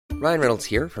Ryan Reynolds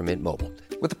here from Mint Mobile.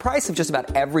 With the price of just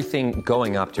about everything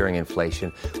going up during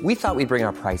inflation, we thought we'd bring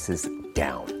our prices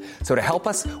down. So to help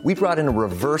us, we brought in a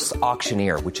reverse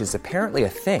auctioneer, which is apparently a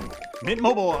thing. Mint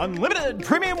Mobile Unlimited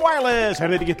Premium Wireless. How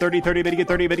to get 30, 30, bit to get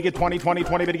 30, bit to get 20, 20,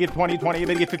 20, bit to get 20, 20,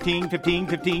 bit to get 15, 15,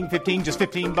 15, 15, just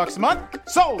 $15 a month?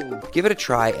 Sold! Give it a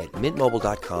try at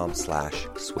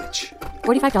mintmobile.com/switch.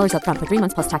 $45 up front for 3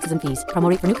 months plus taxes and fees. Promo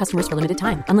rate for new customers for limited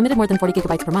time. Unlimited more than 40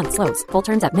 gigabytes per month. Slows full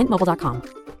terms at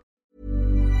mintmobile.com.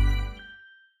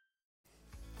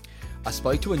 I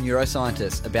spoke to a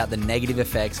neuroscientist about the negative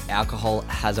effects alcohol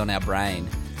has on our brain.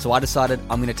 So I decided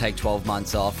I'm going to take 12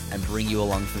 months off and bring you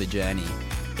along for the journey.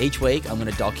 Each week, I'm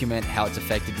going to document how it's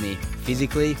affected me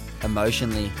physically,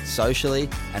 emotionally, socially,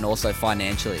 and also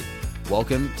financially.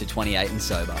 Welcome to 28 and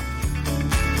Sober.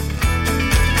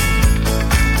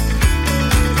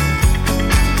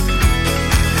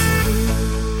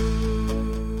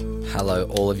 Hello,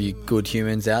 all of you good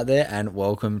humans out there, and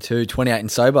welcome to 28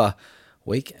 and Sober.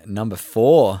 Week number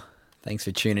 4. Thanks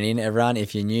for tuning in, everyone.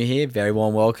 If you're new here, very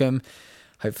warm welcome.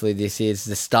 Hopefully this is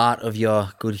the start of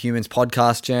your Good Humans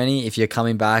podcast journey. If you're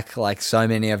coming back, like so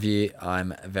many of you,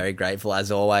 I'm very grateful.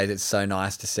 As always, it's so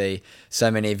nice to see so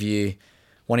many of you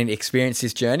wanting to experience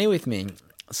this journey with me.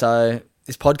 So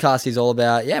this podcast is all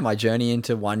about, my journey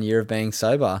into 1 year of being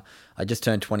sober. I just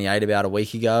turned 28 about a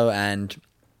week ago, and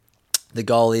the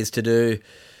goal is to do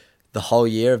the whole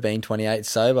year of being 28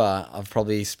 sober. I've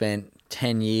probably spent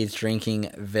 10 years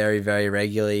drinking very, very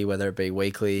regularly, whether it be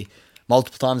weekly,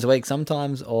 multiple times a week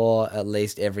sometimes, or at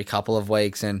least every couple of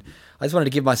weeks. And I just wanted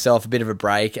to give myself a bit of a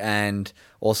break. And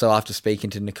also after speaking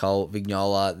to Nicole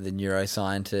Vignola, the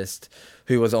neuroscientist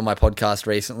who was on my podcast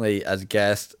recently as a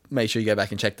guest, make sure you go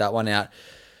back and check that one out.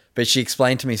 But she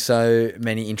explained to me so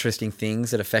many interesting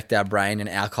things that affect our brain, and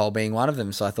alcohol being one of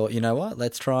them. So I thought, you know what,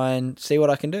 let's try and see what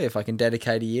I can do if I can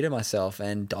dedicate a year to myself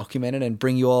and document it and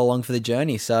bring you all along for the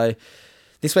journey. So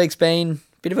this week's been a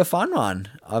bit of a fun one.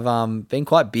 I've been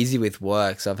quite busy with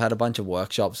work, so I've had a bunch of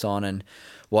workshops on and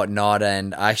whatnot.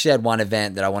 And I actually had one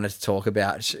event that I wanted to talk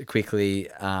about quickly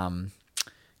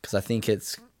because I think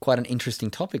it's quite an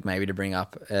interesting topic maybe to bring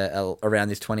up around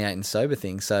this 28 and sober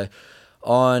thing. So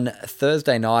on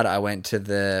Thursday night, I went to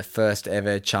the first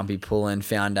ever Chumpy Pullen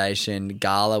Foundation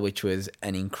Gala, which was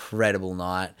an incredible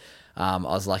night. I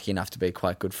was lucky enough to be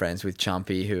quite good friends with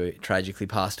Chumpy, who tragically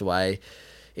passed away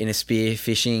in a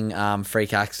spearfishing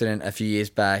freak accident a few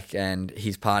years back, and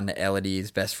his partner Elodie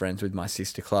is best friends with my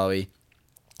sister Chloe.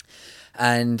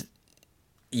 And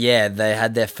yeah, they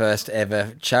had their first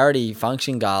ever charity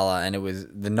function gala, and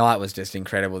the night was just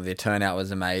incredible. The turnout was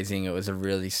amazing. It was a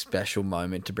really special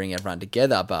moment to bring everyone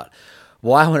together. But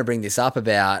why I want to bring this up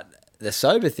about the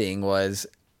sober thing was,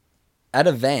 at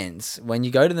events, when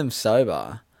you go to them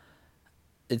sober,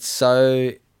 it's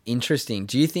so interesting.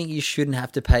 Do you think you shouldn't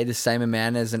have to pay the same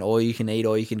amount as an all-you-can-eat,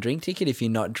 all-you-can-drink ticket if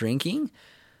you're not drinking?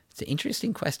 It's an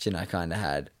interesting question I kind of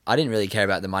had. I didn't really care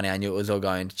about the money. I knew it was all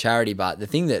going to charity, but the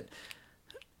thing that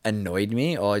annoyed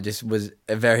me, or just was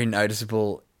a very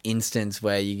noticeable instance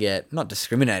where you get not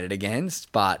discriminated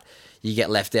against, but you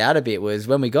get left out a bit, was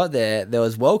when we got there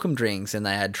was welcome drinks, and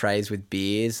they had trays with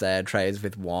beers, they had trays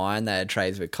with wine, they had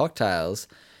trays with cocktails,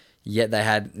 yet they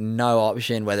had no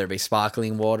option, whether it be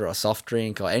sparkling water or soft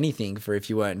drink or anything, for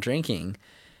if you weren't drinking.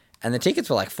 And the tickets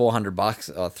were like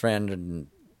 $400 or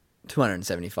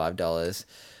 $275.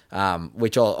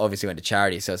 Which all obviously went to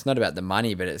charity, so it's not about the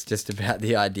money, but it's just about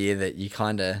the idea that you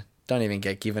kind of don't even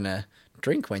get given a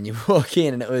drink when you walk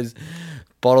in, and it was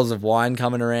bottles of wine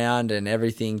coming around and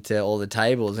everything to all the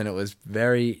tables, and it was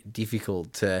very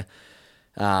difficult to,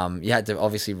 you had to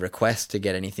obviously request to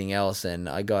get anything else, and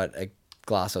I got a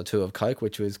glass or two of Coke,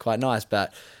 which was quite nice,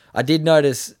 but I did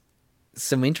notice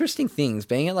some interesting things.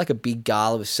 Being at like a big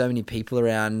gala with so many people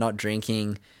around, not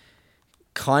drinking,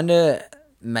 kind of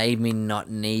made me not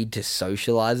need to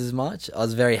socialize as much. I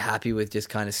was very happy with just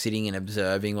kind of sitting and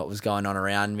observing what was going on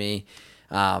around me,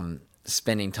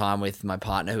 spending time with my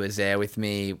partner who was there with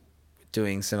me,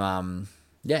 doing some,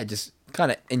 just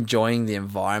kind of enjoying the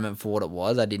environment for what it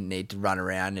was. I didn't need to run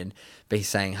around and be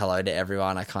saying hello to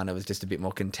everyone. I kind of was just a bit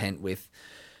more content with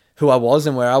who I was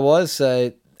and where I was.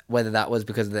 So whether that was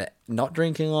because of the not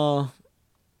drinking or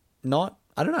not,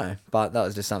 I don't know. But that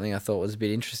was just something I thought was a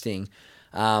bit interesting.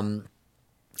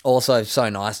 Also, so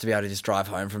nice to be able to just drive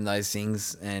home from those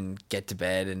things and get to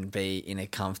bed and be in a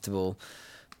comfortable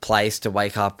place to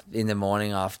wake up in the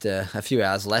morning after a few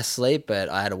hours less sleep. But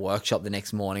I had a workshop the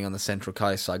next morning on the Central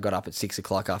Coast, so I got up at 6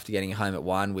 o'clock after getting home at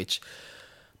 1, which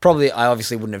probably I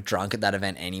obviously wouldn't have drunk at that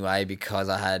event anyway because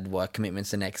I had work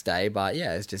commitments the next day. But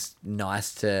yeah, it's just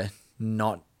nice to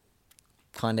not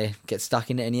kind of get stuck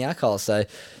into any alcohol. So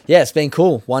yeah, it's been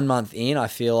cool. 1 month in, I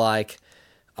feel like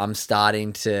I'm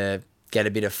starting to get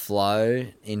a bit of flow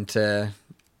into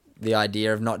the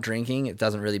idea of not drinking. It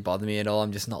doesn't really bother me at all.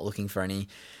 I'm just not looking for any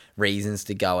reasons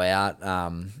to go out.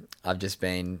 I've just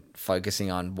been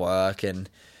focusing on work and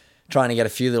trying to get a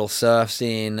few little surfs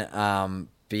in.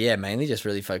 But yeah, mainly just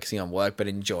really focusing on work, but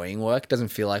enjoying work. It doesn't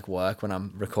feel like work when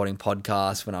I'm recording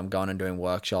podcasts, when I'm going and doing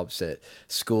workshops at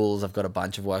schools. I've got a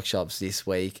bunch of workshops this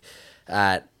week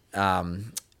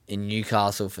in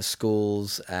Newcastle for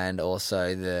schools and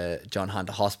also the John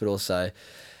Hunter Hospital. So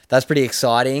that's pretty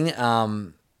exciting,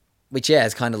 which, yeah,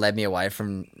 has kind of led me away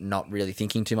from not really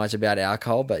thinking too much about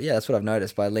alcohol. But yeah, that's what I've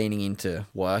noticed. By leaning into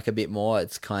work a bit more,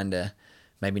 it's kind of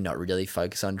maybe not really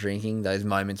focus on drinking. Those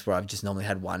moments where I've just normally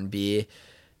had one beer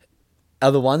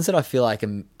are the ones that I feel like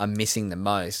I'm missing the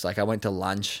most. Like I went to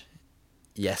lunch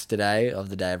yesterday of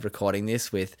the day of recording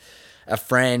this with a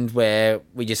friend where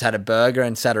we just had a burger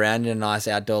and sat around in a nice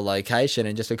outdoor location,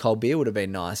 and just a cold beer would have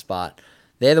been nice. But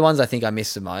they're the ones I think I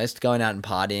miss the most. Going out and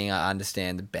partying, I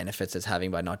understand the benefits it's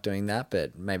having by not doing that,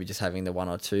 but maybe just having the one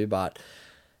or two. But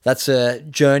that's a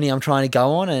journey I'm trying to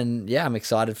go on, and yeah, I'm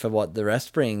excited for what the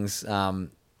rest brings.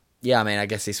 Yeah, I mean, I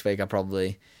guess this week I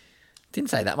probably didn't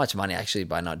save that much money actually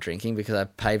by not drinking, because I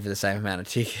paid for the same amount of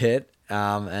ticket.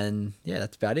 And yeah,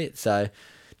 that's about it. So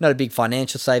not a big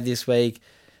financial save this week.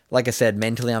 Like I said,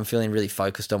 mentally I'm feeling really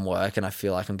focused on work, and I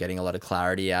feel like I'm getting a lot of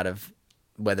clarity out of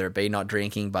whether it be not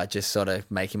drinking, but just sort of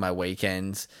making my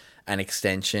weekends an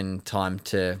extension time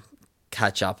to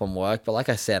catch up on work. But like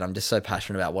I said, I'm just so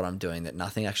passionate about what I'm doing that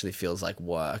nothing actually feels like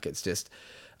work. It's just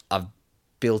I've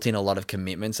built in a lot of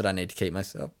commitments that I need to keep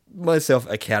myself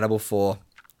accountable for,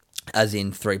 as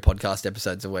in 3 podcast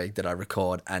episodes a week that I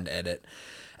record and edit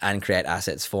and create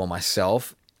assets for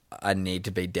myself. I need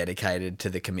to be dedicated to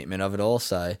the commitment of it all.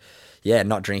 So yeah,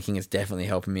 not drinking is definitely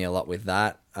helping me a lot with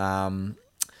that.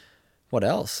 What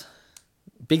else?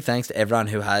 Big thanks to everyone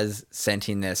who has sent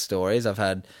in their stories. I've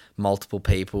had multiple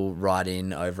people write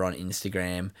in over on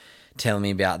Instagram telling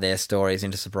me about their stories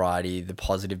into sobriety, the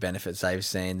positive benefits they've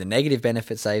seen, the negative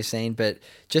benefits they've seen, but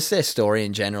just their story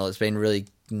in general. It's been really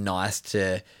nice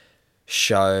to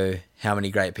show how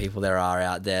many great people there are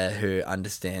out there who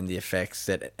understand the effects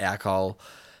that alcohol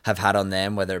have had on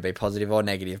them, whether it be positive or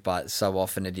negative, but so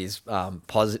often it is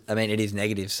it is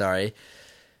negative, sorry.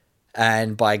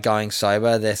 And by going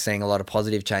sober, they're seeing a lot of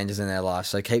positive changes in their life.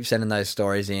 So keep sending those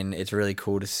stories in. It's really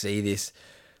cool to see this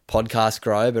podcast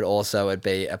grow, but also it'd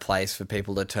be a place for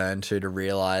people to turn to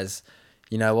realize,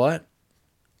 you know what?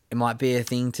 It might be a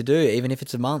thing to do, even if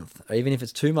it's a month or even if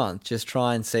it's 2 months. Just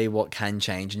try and see what can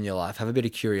change in your life. Have a bit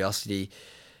of curiosity.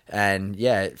 And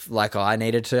yeah, like I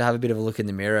needed to have a bit of a look in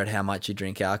the mirror at how much you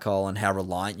drink alcohol and how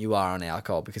reliant you are on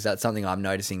alcohol, because that's something I'm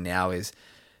noticing now is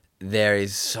there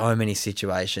is so many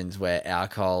situations where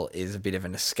alcohol is a bit of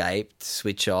an escape,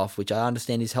 switch off, which I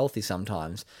understand is healthy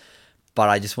sometimes. But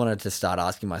I just wanted to start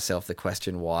asking myself the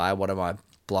question, why? What am I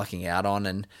blocking out on?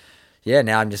 And yeah,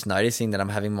 now I'm just noticing that I'm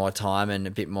having more time and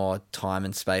a bit more time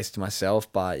and space to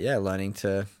myself. But yeah, learning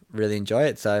to really enjoy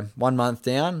it. So 1 month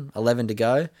down, 11 to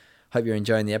go. Hope you're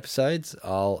enjoying the episodes.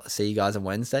 I'll see you guys on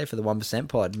Wednesday for the 1%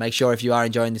 pod. Make sure if you are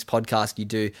enjoying this podcast, you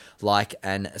do like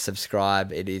and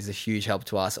subscribe. It is a huge help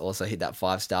to us. Also hit that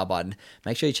 5-star button.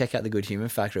 Make sure you check out the Good Human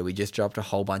Factory. We just dropped a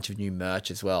whole bunch of new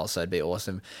merch as well. So it'd be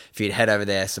awesome if you'd head over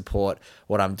there, support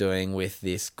what I'm doing with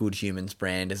this Good Humans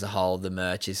brand as a whole. The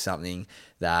merch is something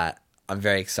that I'm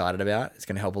very excited about. It's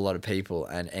going to help a lot of people,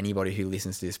 and anybody who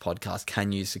listens to this podcast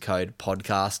can use the code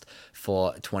podcast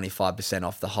for 25%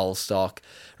 off the whole stock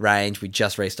range. We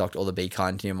just restocked all the Be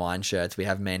Kind to Your Mind shirts. We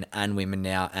have men and women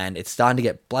now, and it's starting to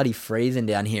get bloody freezing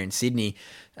down here in Sydney,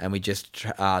 and we just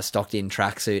stocked in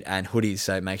tracksuit and hoodies,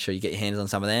 so make sure you get your hands on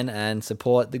some of them and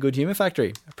support the Good Human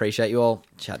Factory. Appreciate you all.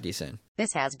 Chat to you soon.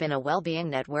 This has been a Wellbeing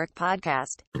Network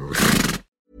podcast.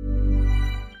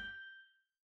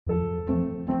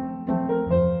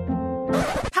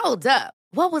 Hold up.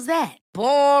 What was that?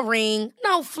 Boring.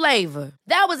 No flavor.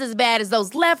 That was as bad as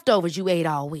those leftovers you ate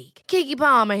all week. Keke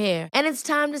Palmer here. And it's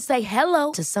time to say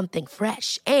hello to something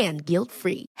fresh and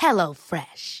guilt-free. Hello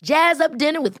Fresh. Jazz up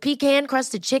dinner with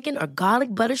pecan-crusted chicken or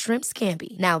garlic butter shrimp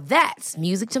scampi. Now that's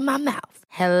music to my mouth.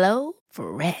 Hello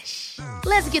Fresh.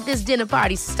 Let's get this dinner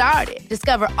party started.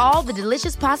 Discover all the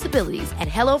delicious possibilities at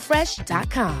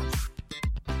HelloFresh.com.